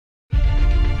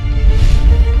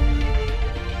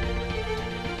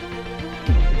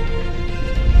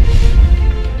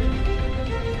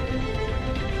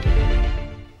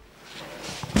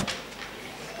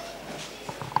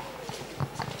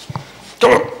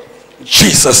In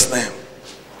Jesus' name.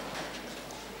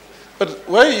 But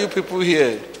why are you people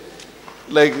here?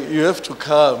 Like you have to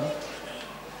come.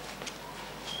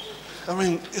 I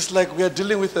mean, it's like we are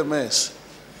dealing with a mess.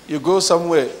 You go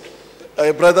somewhere.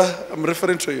 Brother, I'm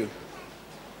referring to you.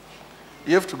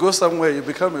 You have to go somewhere, you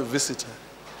become a visitor.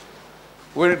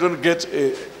 When you don't get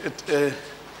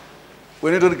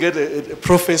a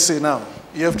prophecy now,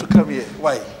 you have to come here.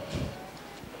 Why?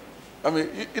 I mean,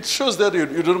 it shows that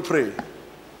you don't pray.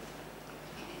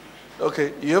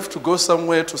 Okay, you have to go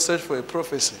somewhere to search for a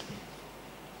prophecy.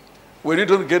 When you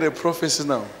don't get a prophecy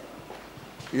now,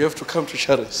 you have to come to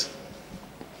Charis.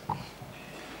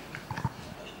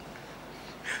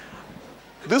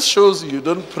 This shows you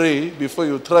don't pray before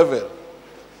you travel.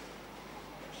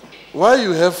 Why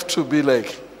you have to be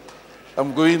like,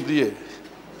 I'm going there.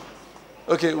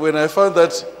 Okay, when I found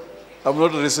that I'm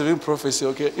not receiving prophecy,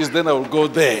 okay, is then I will go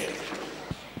there.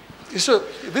 So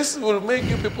this will make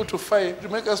you people to fight, to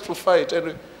make us to fight.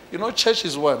 And you know, church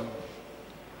is one.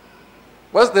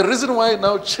 What's the reason why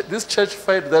now this church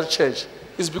fight that church?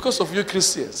 Is because of you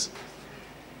Christians.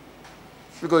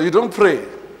 Because you don't pray.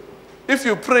 If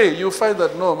you pray, you find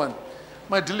that, no, man,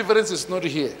 my deliverance is not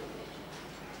here.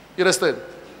 You understand?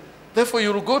 Therefore,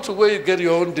 you will go to where you get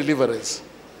your own deliverance.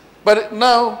 But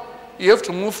now, you have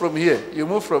to move from here. You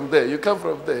move from there. You come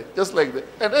from there. Just like that.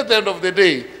 And at the end of the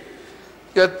day,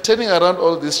 you are turning around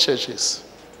all these churches.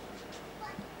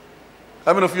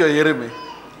 How many of you are hearing me?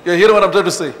 You are hearing what I'm trying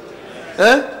to say?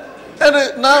 Eh?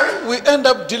 And now, we end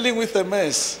up dealing with a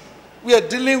mess. We are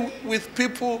dealing with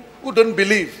people who don't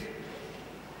believe.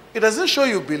 It doesn't show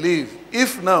you believe.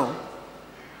 If now,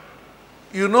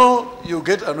 you know you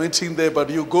get anointing there, but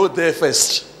you go there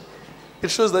first.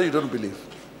 It shows that you don't believe.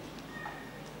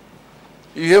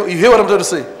 You hear what I'm trying to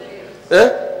say?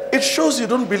 Eh? It shows you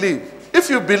don't believe. If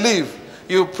you believe,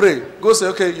 you pray. Go say,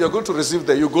 okay, you're going to receive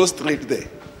there. You go straight there.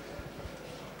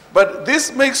 But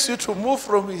this makes you to move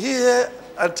from here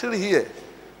until here.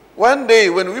 One day,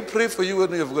 when we pray for you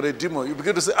when you've got a demon, you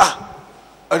begin to say, I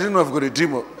didn't know I've got a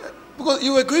demon. Because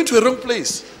you were going to a wrong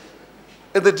place.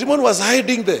 And the demon was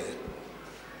hiding there.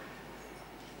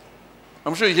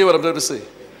 I'm sure you hear what I'm trying to say.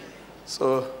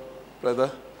 So, brother,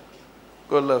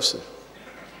 God loves you.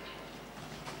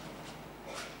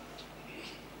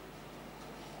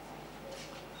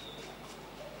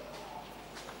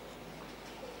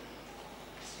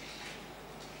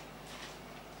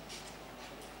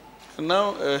 And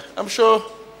now, I'm sure,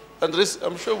 Andres,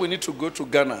 I'm sure we need to go to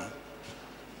Ghana.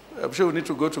 I'm sure we need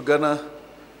to go to Ghana.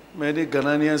 Many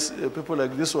Ghanaians, people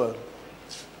like this one,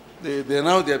 they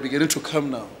are beginning to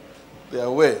come now. They are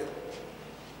aware.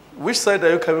 Which side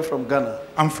are you coming from, Ghana?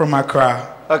 I'm from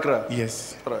Accra. Accra?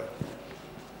 Yes. All right.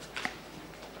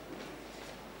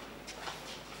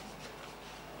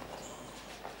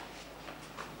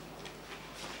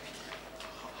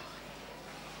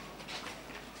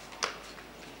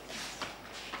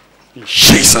 In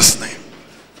Jesus' name.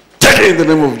 Take it in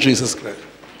the name of Jesus Christ.